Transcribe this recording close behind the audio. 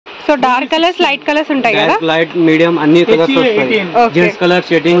So dark colours light colours ఉంటాయి కదా light medium అన్ని కలర్స్ వస్తాయి gents colour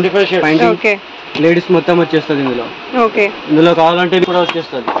shading okay ladies మొత్తం వచ్చేస్తుంది ఇందులో ఓకే ఇందులో కావాలంటే ఇది కూడా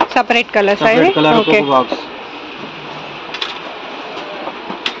వచ్చేస్తుంది separate colours okay box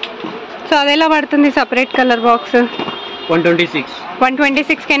so అదేలా పడుతుంది సెపరేట్ కలర్ బాక్స్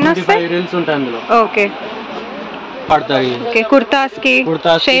 126 కి ఎన్ని వస్తాయి రీల్స్ ఉంటాయి అందులో ఓకే పడతాయి ఓకే కుర్తాస్ కి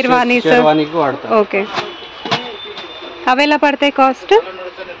షేర్వానీకి వాడతారు ఓకే అవేలా పడతాయి కాస్ట్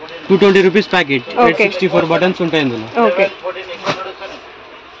 220 రూపీస్ ప్యాకెట్ 64 బటన్స్ ఉంటాయి ఇందులో ఓకే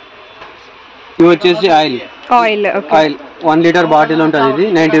ఇది వచ్చేసి ఆయిల్ 1 లీటర్ బాటిల్ ఉంటుంది ఇది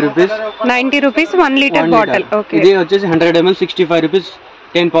 90 రూపీస్ 1 లీటర్ బాటిల్ ఓకే ఇది వచ్చేసి 100 ml 65 రూపీస్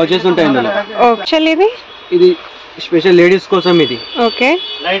 10 పౌచెస్ ఉంటాయి ఇందులో యాక్చువల్లీ ఇది స్పెషల్ లేడీస్ కోసం ఇది ఓకే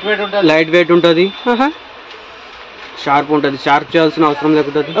లైట్ వెయిట్ ఉంటుంది షార్ప్ ఉంటుంది షార్ప్ చేయాల్సిన అవసరం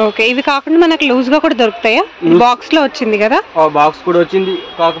లేకుంటుంది ఓకే ఇవి కాకుండా మనకు లూజ్ గా కూడా దొరుకుతాయా బాక్స్ లో వచ్చింది కదా బాక్స్ కూడా వచ్చింది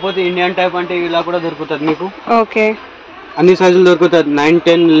కాకపోతే ఇండియన్ టైప్ అంటే ఇలా కూడా దొరుకుతుంది మీకు ఓకే అన్ని సైజులు దొరుకుతుంది 9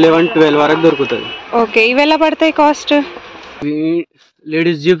 10 11 12 వరకు దొరుకుతుంది ఓకే ఇవి ఎలా పడతాయి cost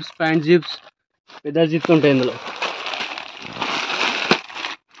ladies zips pant zips పెద్ద జిప్స్ ఉంటాయి ఇందులో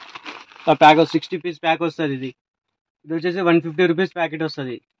ప్యాక్ 60 పీస్ ప్యాక్ వస్తుంది ఇది వచ్చేసి 150 రూపీస్ ప్యాకెట్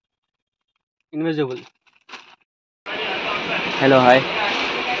వస్తుంది invisible hello hi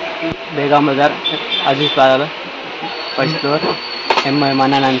Begum Bazar Aziz ప్లాజాలో first floor MI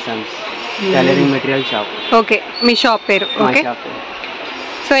Manan and Sons tailoring material shop okay me shop పేరు ఓకే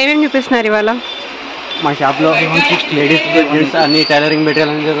సో ఏమేమి చూపిస్తున్నారు ఇవాళ మా షాప్లో లేడీస్ జెంట్స్ అన్ని tailoring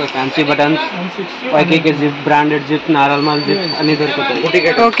material fancy buttons YK zip branded zip normal zip అన్ని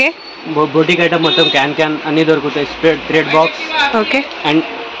దొరుకుతాయి ఓకే బొటిక్ ఐటమ్ మొత్తం క్యాన్ అన్ని దొరుకుతాయి thread box okay and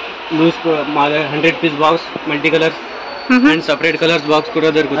loose మా 100 piece box multi colours and separate colours box కూడా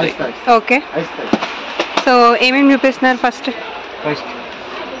దొరుకుతాయి ఓకే సో ఏమేమి చూపిస్తున్నారు ఫస్ట్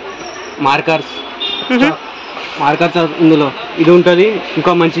మార్కర్స్ ఇందులో ఇది ఉంటుంది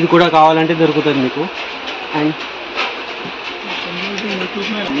ఇంకా మంచిది కూడా కావాలంటే దొరుకుతుంది మీకు అండ్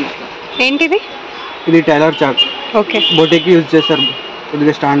ఏంటిది ఇది tailor chalk okay boutique use చేస్తారు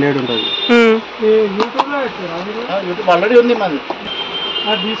కొద్దిగా స్టాండర్డ్ ఉంటుంది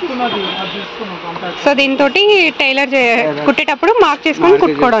సో దీంతో టైలర్ కుట్టేటప్పుడు మార్క్ చేసుకొని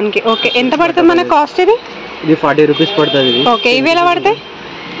కుట్టుకోవడానికి ఓకే ఎంత పడుతుంది మన కాస్ట్ ఇది 40 రూపీస్ పడుతుంది ఓకే ఇవి ఎలా పడతాయి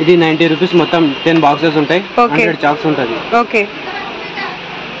ఇది 90 రూపీస్ మొత్తం 10 బాక్సెస్ ఉంటాయి 100 చాక్స్ ఉంటుంది ఓకే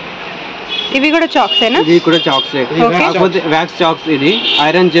ఇవి కూడా చాక్స్ ఇది కూడా చాక్స్ కాకపోతే వ్యాక్స్ చాక్స్ ఇది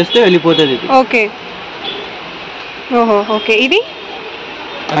ఐరన్ చేస్తే వెళ్ళిపోతుంది ఇది ఓకే ఓహో ఓకే ఇది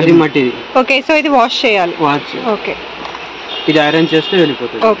అది మట్టిది ఓకే సో ఇది వాష్ చేయాలి ఓకే ఇది ఐరన్ చేస్తే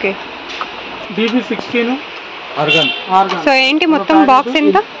వెళ్ళిపోతుంది ఓకే సో ఏంటి మొత్తం బాక్స్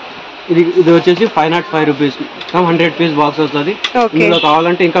ఎంత ఇది వచ్చేసి 505 రూపీస్ 100 పీస్ బాక్స్ వస్తుంది ఇందులో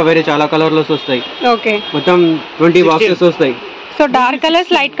కావాలంటే ఇంకా వేరే చాలా కలర్స్ వస్తాయి ఓకే మొత్తం 20 బాక్సెస్ వస్తాయి so dark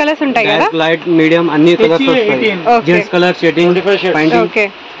colours light colours ఉంటాయి కదా లైట్ మీడియం అన్ని కలర్స్ వస్తాయి gents colour shading okay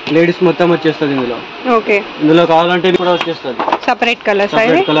ladies మొత్తం వచ్చేస్తుంది ఇందులో ఓకే ఇందులో కావాలంటే ఇది కూడా వచ్చేస్తుంది separate colours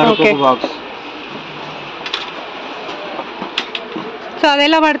okay box so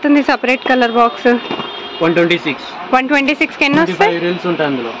అదేలా పడుతుంది సెపరేట్ కలర్ బాక్స్ 126 కి ఎన్ని వస్తాయి రీల్స్ ఉంటాయి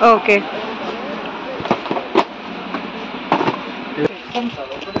అందులో ఓకే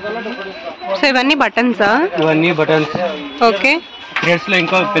సో ఇవన్నీ బటన్స్ ఓకే థ్రెడ్స్ లో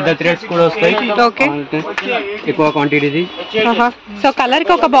ఇంకా పెద్ద థ్రెడ్స్ కూడా వస్తాయి ఓకే ఎక్కువ క్వాంటిటీ సో కలర్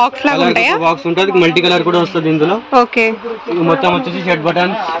కి ఒక బాక్స్ లాగా ఉంటాయా బాక్స్ ఉంటుంది మల్టీ కలర్ కూడా వస్తుంది ఇందులో ఓకే మొత్తం వచ్చేసి షర్ట్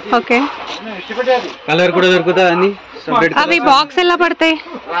బటన్ ఓకే కలర్ కూడా దొరుకుతుంది అన్ని అవి బాక్స్ ఎలా పడతాయి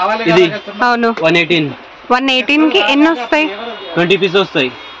ఇది అవును 118 కి ఎన్ని వస్తాయి 20 పీస్ వస్తాయి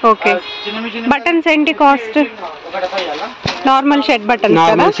ఓకే బటన్స్ ఏంటి cost normal shirt buttons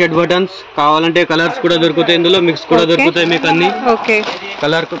normal shirt buttons కావాలంటే కలర్స్ కూడా దొరుకుతాయి ఇందులో మిక్స్ కూడా దొరుకుతాయి మీకు అన్ని ఓకే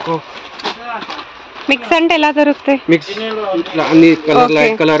కలర్ మిక్స్ అంటే ఎలా దొరుకుతాయి మిక్స్ అన్ని colour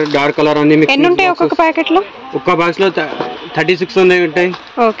light colour dark colour అన్ని మిక్స్ ఎన్ని ఉంటాయి ఒక్కొక్క ప్యాకెట్ లో ఒక్క బాక్స్ లో 36 ఉంటాయి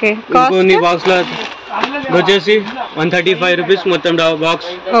ఓకే కొన్ని బాక్స్ లో వచ్చేసి 135 రూపీస్ మొత్తం బాక్స్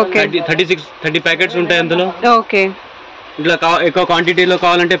 30 ప్యాకెట్స్ ఉంటాయి అందులో ఓకే ఇట్లా ఎక్కువ క్వాంటిటీలో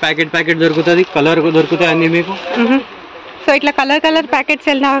కావాలంటే ప్యాకెట్ దొరుకుతుంది కలర్ దొరుకుతాయి అన్ని మీకు సో ఇట్లా కలర్ ప్యాకెట్స్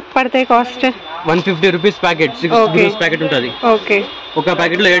ఎలా పడతాయి cost 150 rupees packet 6 piece packet ఉంటుంది ఓకే ఒక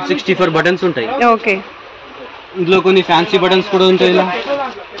ప్యాకెట్ లో 864 బటన్స్ ఉంటాయి ఓకే ఇందులో కొన్ని ఫ్యాన్సీ బటన్స్ కూడా ఉంటాయి ఇలా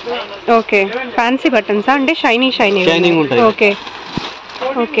ఓకే ఫ్యాన్సీ బటన్స్ అంటే షైనింగ్ ఉంటాయి ఓకే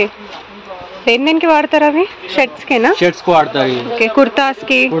ఓకే దేనికి వాడతారు అవి షర్ట్స్ కేనా షర్ట్స్ కు వాడతారు ఓకే కుర్తాస్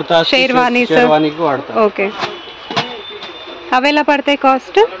కి షేర్వానీకి వాడతారు ఓకే అవి ఎలా పడతాయి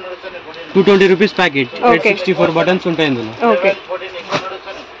కాస్ట్ 220 రూపీస్ ప్యాకెట్ 864 బటన్స్ ఉంటాయి ఇందులో ఓకే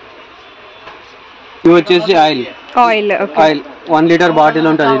ఇవి వచ్చేసి oil oil. Oil 1 litre bottle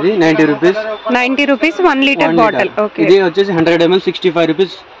ఉంటుంది. ఇది 90 rupees. 90 rupees 1 litre bottle. Okay. ఇది వచ్చేసి 100 ml 65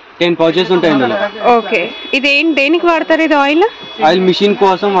 రూపీస్. 10 పౌచెస్ ఉంటాయి ఇందులో. ఓకే. ఇది దేనికి వాడతారు ఇది ఆయిల్? ఆయిల్ మిషన్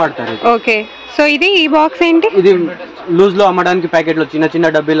కోసం వాడతారు. ఓకే. సో ఇది ఈ బాక్స్ ఏంటి? ఇది లూజ్ లో అమ్మడానికి ప్యాకెట్లు చిన్న చిన్న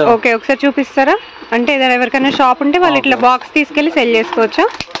డబ్బీలో. ఓకే, ఒకసారి చూపిస్తారా? అంటే ఎవరికైనా షాప్ ఉంటే వాళ్ళు ఇట్లా బాక్స్ తీసుకెళ్లి సెల్ చేసుకోవచ్చా?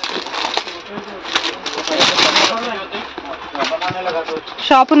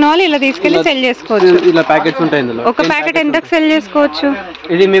 షాప్ ఉన్న వాళ్ళు ఇలా తీసుకెళ్లి సెల్ చేసుకోవచ్చు. ఇలా ప్యాకెట్స్ ఉంటాయి ఇందులో. ఒక ప్యాకెట్ ఎంతకు సెల్ చేసుకోవచ్చు?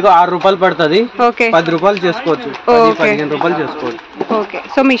 ఇది మీకు 6 రూపాయలు పడుతుంది. ఓకే. 10 రూపాయలు చేసుకోవచ్చు. 15 రూపాయలు చేసుకోవచ్చు. ఓకే.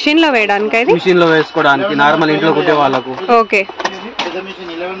 సో మిషన్ లో వేయడానికి, ఇది మిషన్ లో వేసుకోవడానికి, నార్మల్ ఇంట్లో కుట్టే వాళ్ళకు. ఓకే.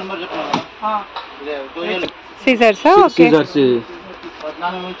 సిజర్స్. ఓకే. సిజర్స్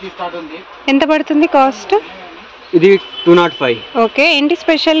ఎంత పడుతుంది కాస్ట్? ఇది 205. ఓకే. ఏంటి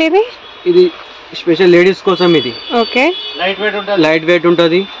స్పెషల్ ఇది? ఇది స్పెషల్ లేడీస్ కోసం ఇది. ఓకే. లైట్ వెయిట్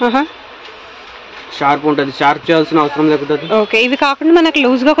ఉంటుంది. షార్ప్ ఉంటుంది. షార్ప్ చేయాల్సిన అవసరం లేకుంటుంది. ఓకే. ఇవి కాకుండా మనకు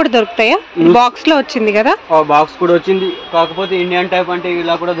లూజ్ గా కూడా దొరుకుతాయా? బాక్స్ లో వచ్చింది కదా? బాక్స్ కూడా వచ్చింది. కాకపోతే ఇండియన్ టైప్ అంటే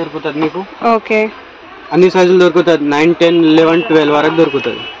ఇలా కూడా దొరుకుతుంది మీకు. ఓకే. అన్ని సైజులు దొరుకుతుంది. 9, 10, 11, 12 వరకు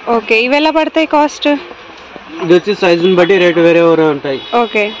దొరుకుతుంది. ఓకే. ఇవి ఎలా పడతాయి కాస్ట్? ఇది వచ్చి సైజుని బట్టి రేట్ వేరే వేరే ఉంటాయి.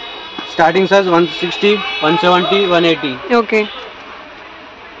 ఓకే. Starting size 160, 170, 180. ఓకే.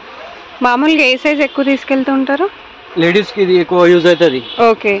 మామూలుగా ఏ సైజ్ ఎక్కువ తీసుకెళ్తూ ఉంటారు? లేడీస్ కి ఇది ఎక్కువ యూజ్ అవుతుంది.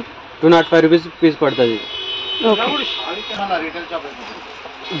 ఓకే. 205 రూపీస్ పీస్ పడుతుంది. ఓకే.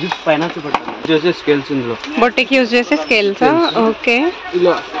 పైన వచ్చేసి స్కేల్స్ ఇందులో బొట్టికి యూజ్ చేసే స్కేల్స్. ఓకే.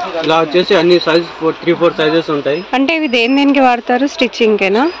 ఇలా వచ్చేసి అన్ని సైజ్ 3-4 సైజెస్ ఉంటాయి. అంటే ఇవి దేనికి వాడతారు? స్టిచ్చింగ్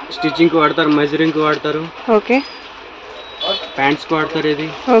కేనా? స్టిచ్చింగ్ కి వాడతారు, మెజరింగ్ కి వాడతారు. ఓకే. ప్యాంట్స్ కి వాడతారు ఇది.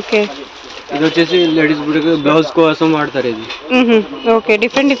 ఓకే. ఇది వచ్చేసి లేడీస్ బ్లౌజ్ కోసం వాడతారు ఇది. ఓకే.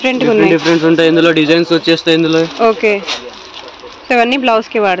 డిఫరెంట్ ఉంటాయి ఇందులో. డిజైన్స్ వచ్చేస్తాయి ఇందులో. ఓకే. సో ఇవన్నీ బ్లౌజ్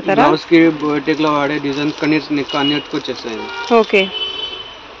కి వాడతారా? బ్లౌజ్ కి బొటిక్ లో వాడే డిజైన్స్ అన్నిటికి వచ్చేస్తాయి. ఓకే.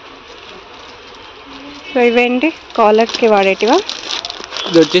 సో ఇవేంటి? కాలర్స్ కి వాడేటివా?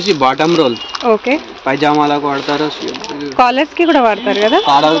 ఇది వచ్చేసి బాటమ్ రోల్. ఓకే. పైజామాలకు వాడతారు. కాలర్స్ కి కూడా వాడతారు కదా?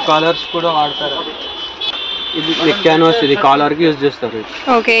 కాలర్స్ కూడా వాడతారు. ఇది నెక్ క్యాన్వాస్. ఇది కాలర్ కి యూజ్ చేస్తారు.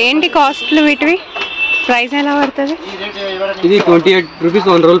 ఓకే. ఏంటి కాస్ట్లు వీటివి? ప్రైస్ ఎలా పడుతుంది? ఇది 28 రూపీస్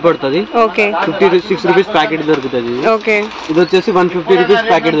 1 రోల్ పడుతుంది. ఓకే. 56 రూపీస్ ప్యాకెట్ దొరుకుతుంది. ఓకే. ఇది వచ్చేసి 150 రూపీస్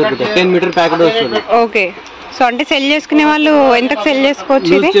ప్యాకెట్ దొరుకుతుంది. 10 మీటర్ ప్యాకెట్ వస్తుంది. ఓకే. సో అంటే సెల్ చేసుకునే వాళ్ళు ఎంతకు సెల్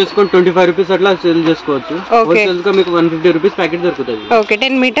చేసుకోవచ్చు? యూజ్ చేసుకొని 25 రూపీస్ అట్లా సెల్ చేసుకోవచ్చు. హోల్సేల్ గా మీకు 150 రూపీస్ ప్యాకెట్ దొరుకుతుంది. ఓకే.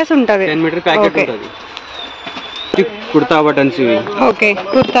 10 మీటర్స్ ఉంటుంది. 10 మీటర్ ప్యాకెట్ ఉంటుంది. కుర్తా బటన్స్ ఇవి. ఓకే.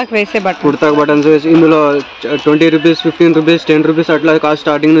 కుర్తాకి వేసే బటన్. కుర్తాకి బటన్స్ వేసి ఇందులో 20 రూపీస్, 15 రూపీస్, 10 రూపీస్ అట్లా కాస్ట్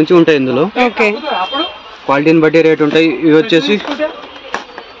స్టార్టింగ్ నుంచి ఉంటాయి ఇందులో. ఓకే. క్వాలిటీని బట్టి రేట్ ఉంటాయి. ఇవి వచ్చేసి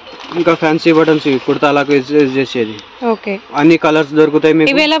ఇంకా ఫ్యాన్సీ బటన్స్ ఇవి కుర్తాలకు యూజ్ చేసేది. ఓకే. అన్ని కలర్స్ దొరుకుతాయి మీకు.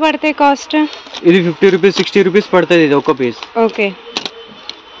 ఇవి ఎలా పడతాయి కాస్ట్? ఇది 50 రూపీస్, 60 రూపీస్ పడుతుంది ఇది ఒక పీస్. ఓకే.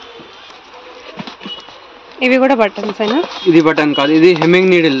 ఇవి కూడా బటన్స్ అయినా? ఇది బటన్ కాదు, ఇది హెమ్మింగ్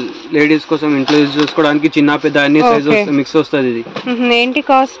నీడిల్. లేడీస్ కోసం ఇంట్లో యూజ్ చేసుకోవడానికి చిన్న పెద్ద అన్ని సైజ్ మిక్స్ వస్తుంది. ఇది ఏంటి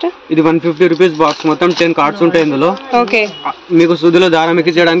కాస్ట్? ఇది 150 రూపీస్ బాక్స్. మొత్తం 10 కార్డ్స్ ఉంటాయి ఇందులో. ఓకే. మీకు సూదిలో దారం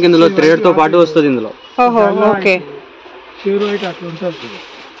ఎక్కించడానికి ఇందులో థ్రెడ్ తో పాటు వస్తుంది ఇందులో. ఓహో. ఓకే.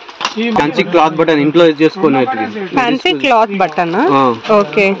 ఫ్యాన్సీ క్లాత్ బటన్ ఇంట్లో యూజ్ చేసుకుని. Fancy cloth button.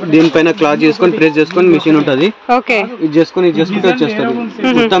 ఓకే. దీనిపైన క్లాత్ చేసుకొని ప్రెస్ చేసుకొని మిషన్ ఉంటది. ఓకే. ఇది చేసుకుంటే వచ్చేస్తుంది.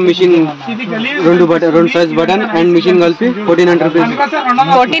 మొత్తం machine 2 size button and machine కలిపి 1400 రూపీస్.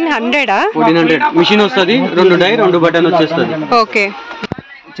 1400 మిషన్ వస్తుంది. 2 డై 2 బటన్ వచ్చేస్తుంది. ఓకే.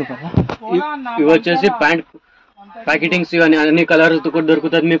 ఇవి వచ్చేసి ప్యాంట్ ప్యాకెటింగ్స్ ఇవన్నీ అన్ని కలర్స్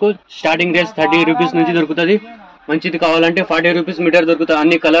దొరుకుతుంది మీకు. స్టార్టింగ్ రేట్ 30 రూపీస్ నుంచి దొరుకుతుంది. మంచిది కావాలంటే 40 రూపీస్ మీటర్ దొరుకుతాయి.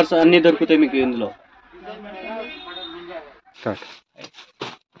 అన్ని కలర్స్ అన్ని దొరుకుతాయి మీకు ఇందులో.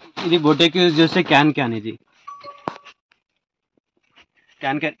 ఇది బొటిక్ యూజ్ చేస్తే క్యాన్. ఇది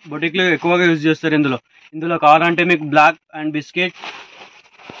క్యాన్ బొటిక్ లో ఎక్కువగా యూజ్ చేస్తారు. ఇందులో కావాలంటే మీకు బ్లాక్ అండ్ బిస్కెట్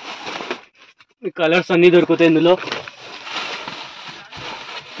కలర్స్ అన్ని దొరుకుతాయి ఇందులో.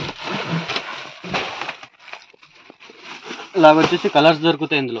 ఇలాగ వచ్చేసి కలర్స్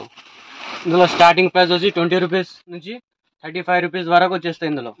దొరుకుతాయి ఇందులో. స్టార్టింగ్ ప్రైస్ వచ్చి 20 రూపీస్ నుంచి 35 రూపీస్ వరకు వచ్చేస్తాయి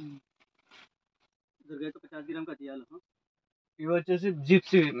ఇందులో. ఇవి వచ్చేసి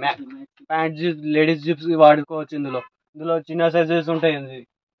zips. Pant zips, ladies zips వాడుకోవచ్చు ఇందులో. చిన్న సైజెస్ ఉంటాయి.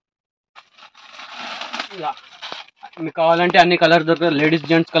 మీకు కావాలంటే అన్ని కలర్ దొరుకుతాయి. లేడీస్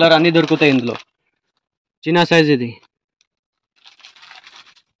జెంట్స్ కలర్ అన్ని దొరుకుతాయి ఇందులో. చిన్న సైజ్ ఇది.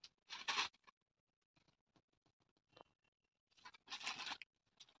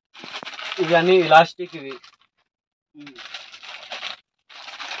 ఇవి అన్ని ఇలాస్టిక్.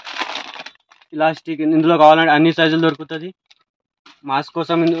 ఇలాస్టిక్ ఇందులో కావాలంటే అన్ని సైజులు దొరుకుతుంది. మాస్క్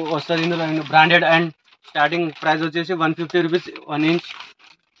కోసం వస్తుంది ఇందులో బ్రాండెడ్ అండ్ స్టార్టింగ్ ప్రైస్ వచ్చేసి 150 రూపీస్ 1 ఇంచ్.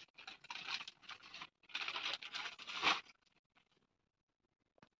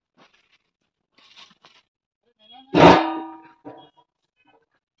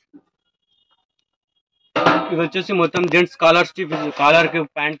 ఇవి వచ్చేసి మొత్తం జెంట్స్ కాలర్స్, కాలర్ కి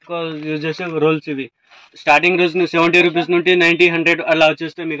ప్యాంట్ కు యూజ్ చేసే రోల్స్. ఇవి స్టార్టింగ్ రోజు 70 రూపీస్ నుండి 90, 100 అలా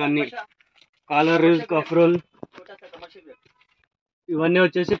వచ్చేస్తాయి మీకు అన్ని. కాలర్ రోల్, కఫ్ రోల్, ఇవన్నీ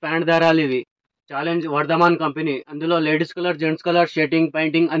వచ్చేసి ప్యాంట్ దారాలు. ఇవి ఛాలెంజ్ వర్ధమాన్ కంపెనీ. అందులో ladies colour, gents colour, షేటింగ్,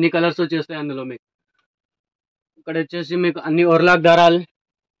 painting అన్ని కలర్స్ వచ్చేస్తాయి అందులో మీకు. ఇక్కడ వచ్చేసి మీకు అన్ని ఓర్లాక్ దారాలు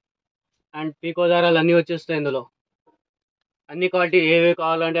అండ్ పీకో దారాలు అన్నీ వచ్చేస్తాయి ఇందులో. అన్ని క్వాలిటీ ఏవే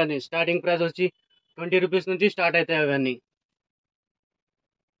కావాలంటే అన్ని. స్టార్టింగ్ ప్రైస్ వచ్చి 20 రూపీస్ నుంచి స్టార్ట్ అవుతాయి అవన్నీ.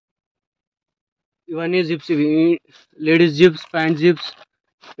 ఇవన్నీ జిప్స్. ఇవి లేడీస్ జిప్స్, ప్యాంట్ జిప్స్,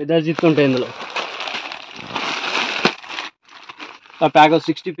 పెద్ద జిప్స్ ఉంటాయి ఇందులో. ప్యాక్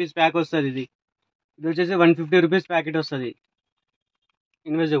 60 పీస్ ప్యాక్ వస్తుంది. ఇది వచ్చేసి 150 రూపీస్ ప్యాకెట్ వస్తుంది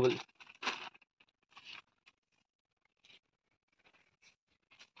ఇన్విజిబుల్.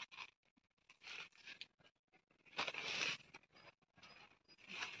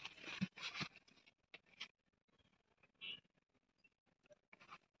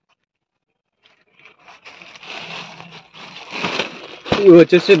 ఇవి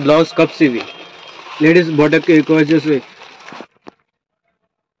వచ్చేసి బ్లౌజ్ కప్స్. ఇవి లేడీస్ బొటక్కి ఎక్కువ వచ్చేసి.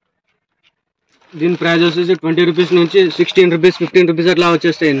 దీని ప్రైస్ వచ్చేసి 20 రూపీస్ నుంచి 16 రూపీస్, 15 రూపీస్ అట్లా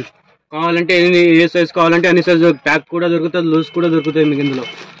వచ్చేస్తాయి. కావాలంటే ఏ సైజ్ కావాలంటే అన్ని సైజ్ ప్యాక్ కూడా దొరుకుతుంది, లూజ్ కూడా దొరుకుతాయి మీకు ఇందులో.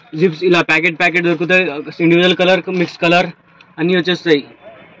 జిప్స్ ఇలా ప్యాకెట్ దొరుకుతాయి. ఇండివిజువల్ కలర్, మిక్స్ కలర్ అన్నీ వచ్చేస్తాయి.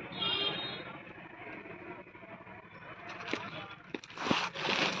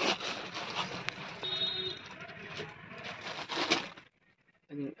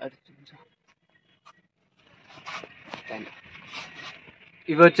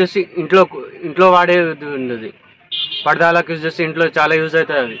 ఇవి వచ్చేసి ఇంట్లో వాడేది ఉన్నది. పడదాలకు యూజ్ చేసి ఇంట్లో చాలా యూజ్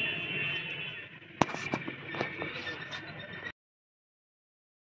అవుతాయి అవి.